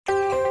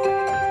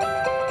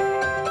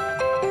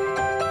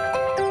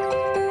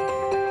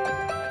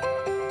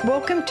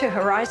Welcome to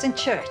Horizon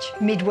Church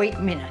Midweek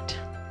Minute.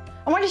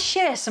 I want to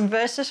share some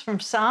verses from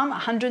Psalm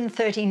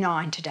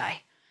 139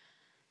 today.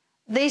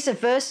 These are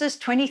verses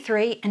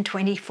 23 and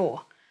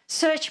 24.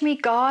 Search me,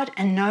 God,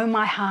 and know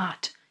my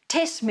heart.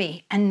 Test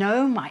me and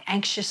know my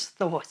anxious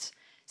thoughts.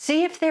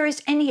 See if there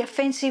is any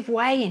offensive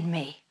way in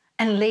me,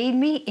 and lead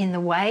me in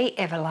the way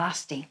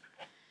everlasting.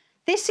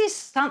 This is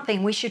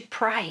something we should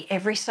pray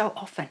every so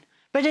often,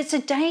 but it's a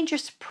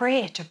dangerous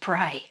prayer to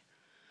pray.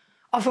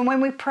 Often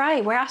when we pray,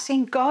 we're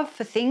asking God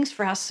for things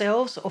for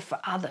ourselves or for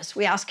others.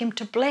 We ask Him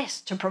to bless,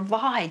 to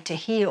provide, to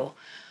heal.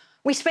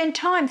 We spend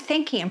time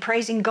thanking and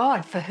praising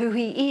God for who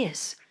He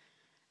is.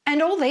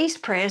 And all these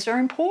prayers are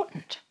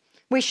important.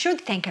 We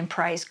should thank and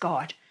praise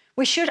God.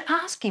 We should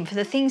ask Him for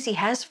the things He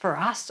has for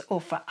us or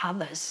for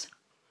others.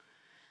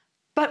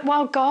 But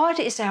while God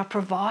is our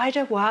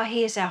provider, while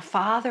He is our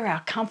Father,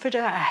 our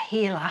comforter, our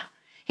healer,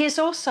 He is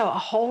also a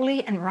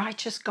holy and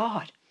righteous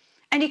God.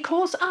 And He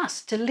calls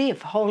us to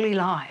live holy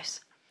lives.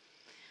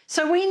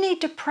 So we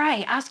need to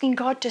pray, asking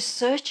God to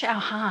search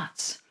our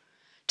hearts,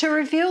 to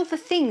reveal the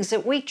things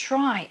that we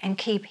try and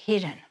keep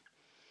hidden,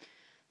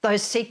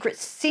 those secret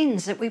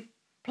sins that we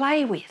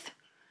play with,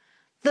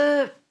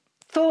 the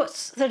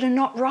thoughts that are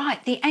not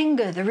right, the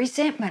anger, the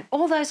resentment,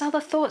 all those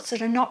other thoughts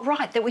that are not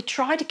right that we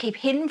try to keep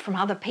hidden from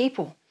other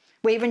people.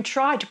 We even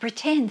try to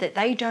pretend that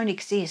they don't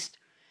exist.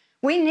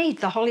 We need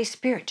the Holy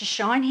Spirit to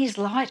shine His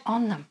light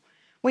on them.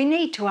 We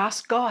need to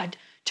ask God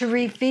to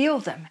reveal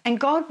them, and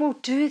God will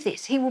do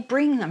this. He will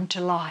bring them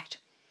to light.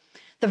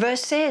 The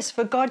verse says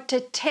for God to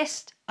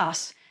test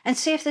us and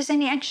see if there's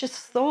any anxious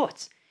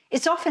thoughts.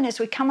 It's often as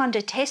we come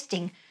under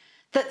testing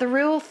that the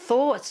real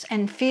thoughts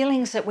and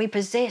feelings that we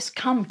possess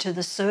come to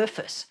the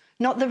surface,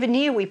 not the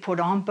veneer we put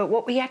on, but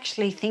what we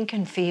actually think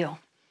and feel.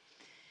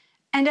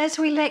 And as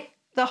we let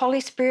the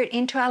Holy Spirit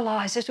into our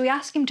lives, as we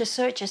ask Him to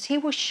search us, He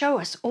will show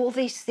us all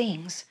these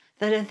things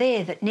that are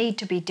there that need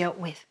to be dealt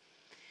with.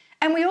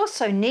 And we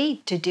also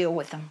need to deal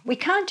with them. We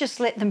can't just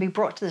let them be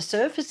brought to the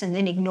surface and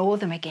then ignore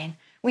them again.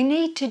 We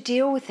need to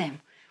deal with them.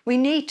 We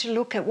need to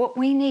look at what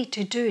we need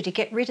to do to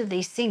get rid of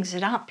these things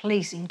that aren't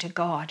pleasing to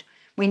God.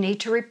 We need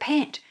to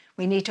repent.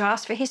 We need to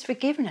ask for His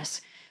forgiveness.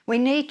 We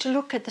need to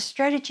look at the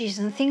strategies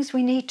and the things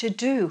we need to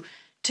do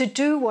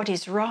what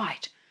is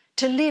right,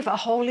 to live a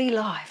holy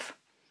life.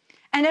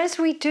 And as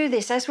we do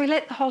this, as we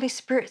let the Holy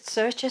Spirit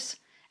search us,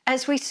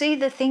 as we see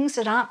the things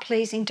that aren't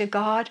pleasing to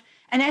God,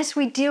 and as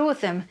we deal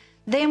with them,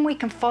 then we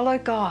can follow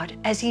God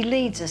as He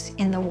leads us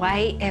in the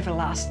way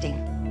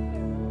everlasting.